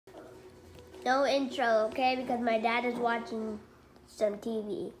No intro, okay? Because my dad is watching some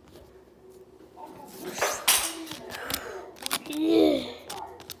TV.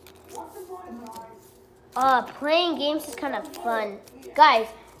 Playing games is kind of fun. Guys,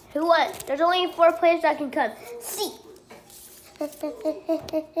 who won? There's only 4 players that can come. See.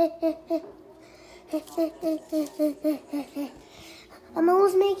 I'm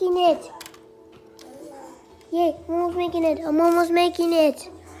almost making it. Yay, I'm almost making it. I'm almost making it.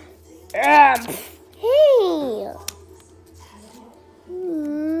 Hey.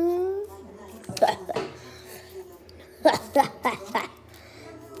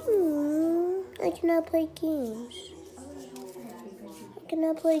 I cannot play games. I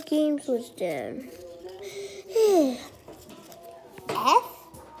cannot play games with them. F?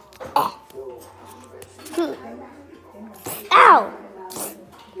 F. Ow!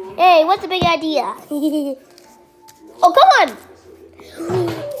 Hey, what's the big idea? Oh, come on!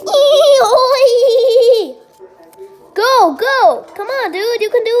 Go, go! Come on, dude, you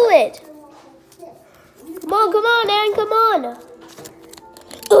can do it! Come on, Aaron, come on!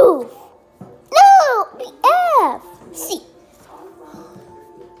 Ooh! No! The F! C.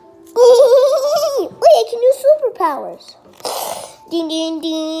 Wait, I can use superpowers. Ding, ding,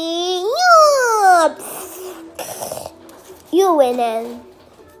 ding! You win, Aaron.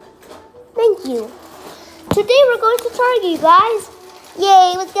 Thank you. Today we're going to Target, you guys.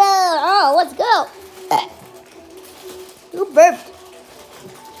 Yay, let's go. Oh, let's go. Who burped?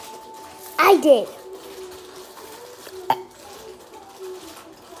 I did.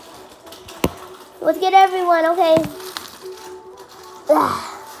 Let's get everyone, okay.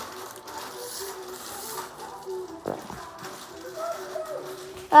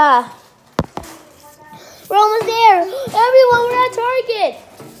 We're almost there. Everyone, we're at Target.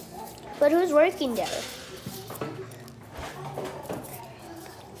 But who's working there?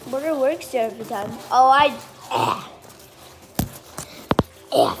 Butter works there every time. Oh,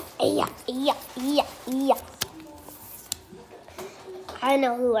 I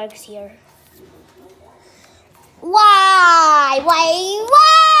know who works here. Why?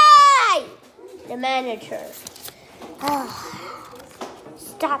 The manager.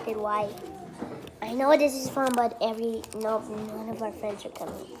 Stop it, why? I know this is fun, but none of our friends are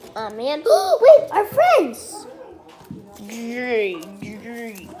coming. Man. Wait, our friends!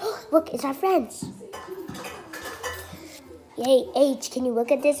 Look, it's our friends. Yay, H, can you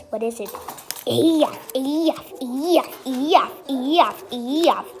look at this? What is it?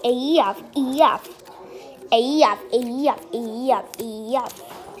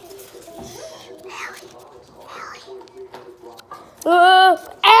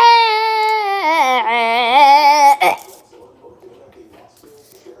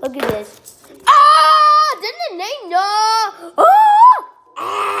 Look at this. Didn't they know?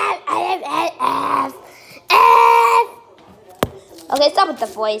 Okay, stop with the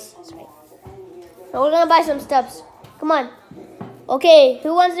voice. Sorry. So we're gonna buy some stuffs. Come on. Okay,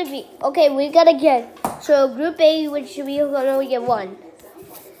 who wants to be? Okay, we gotta get. So group A, which we can only get 1.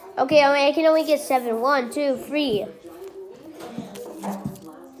 Okay, I can only get 7. 1, 2, 3,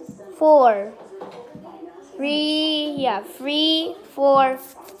 4. 3, 4,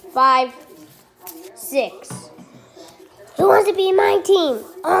 5, 6. Who wants to be in my team?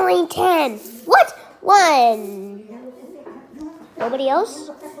 Only 10. What? 1. Nobody else?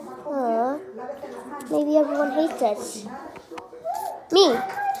 Maybe everyone hates us. Me.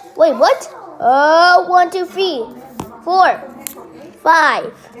 Wait, what? 1, 2, 3, 4,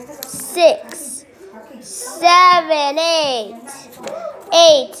 5, 6, 7,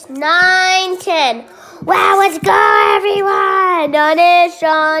 8, 9, 10. Wow, let's go, everyone!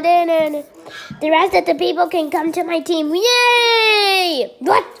 The rest of the people can come to my team. Yay!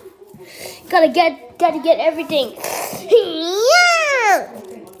 What? Gotta get everything. Yeah!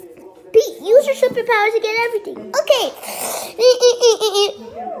 Pete, use your superpowers to get everything. Okay.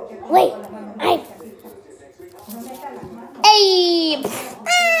 Wait, Hey!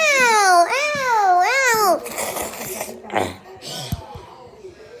 Ow!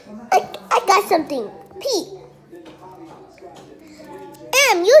 I got something. Pete.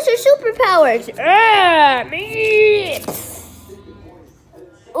 Use your superpowers. Me.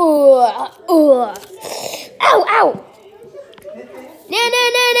 Ow! No.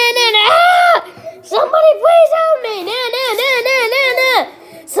 Somebody please help me. No.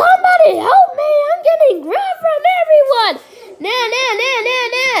 Somebody help me. I'm getting grabbed from everyone. No.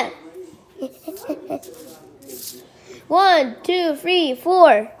 1, 2, 3,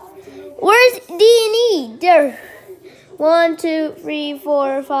 4. Where's D&E? There. 1, 2, 3,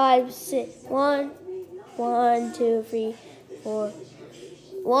 4, 5, 6. 1, 2, 3, 4,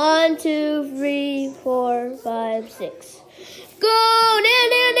 1, 2, 3, 4, 5, 6. Go!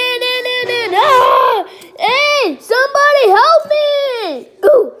 Ah! Hey! Somebody help me!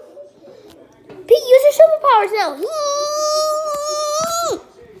 Ooh! Pete, use your superpowers now.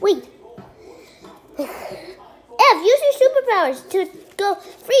 Wait. F, use your superpowers to go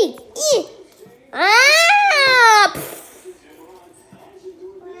free. Ah!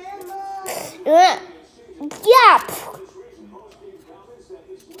 Yeah.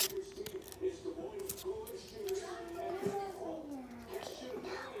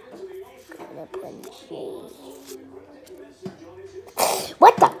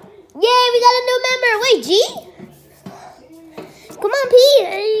 What the? Yay, we got a new member. Wait, G? Come on, P.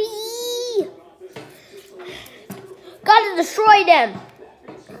 Gotta destroy them.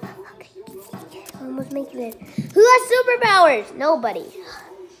 Okay. Almost making it. Who has superpowers? Nobody.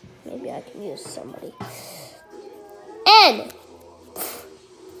 Maybe I can use somebody. N.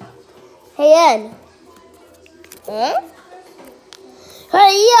 Hey, N. Huh?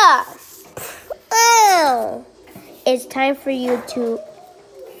 Hey, yeah. Oh. It's time for you to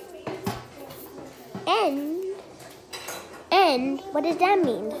end. What does that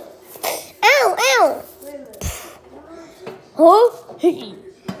mean? Ow, ow. Huh?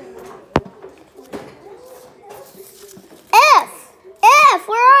 F,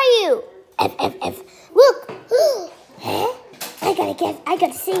 where are you? F. Look. Huh? I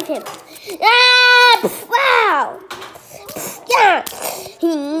gotta save him. Ah, wow. Yeah.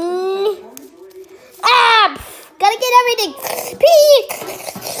 Gotta get everything. P.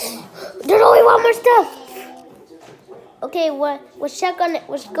 There's only one more stuff. Okay, let's check on it.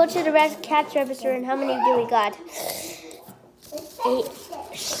 Let's go to the Rat Cat register and how many do we got? 8.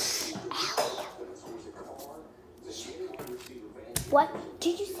 What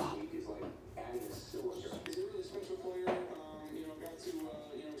did you say?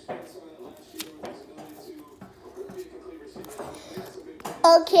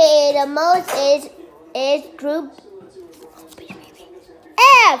 Okay, the most is group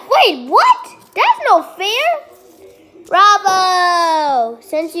F. Wait, what? That's no fair. Bravo!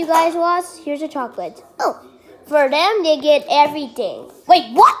 Since you guys lost, here's a chocolate. Oh, for them, they get everything.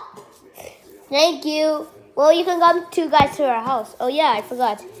 Wait, what? Thank you. Well, you can come two guys to our house. Oh, yeah, I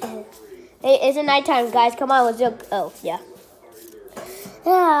forgot. Hey, it's a nighttime, guys. Come on, let's go. Oh, yeah.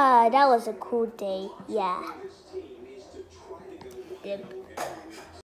 Ah, that was a cool day. Yeah. Yep.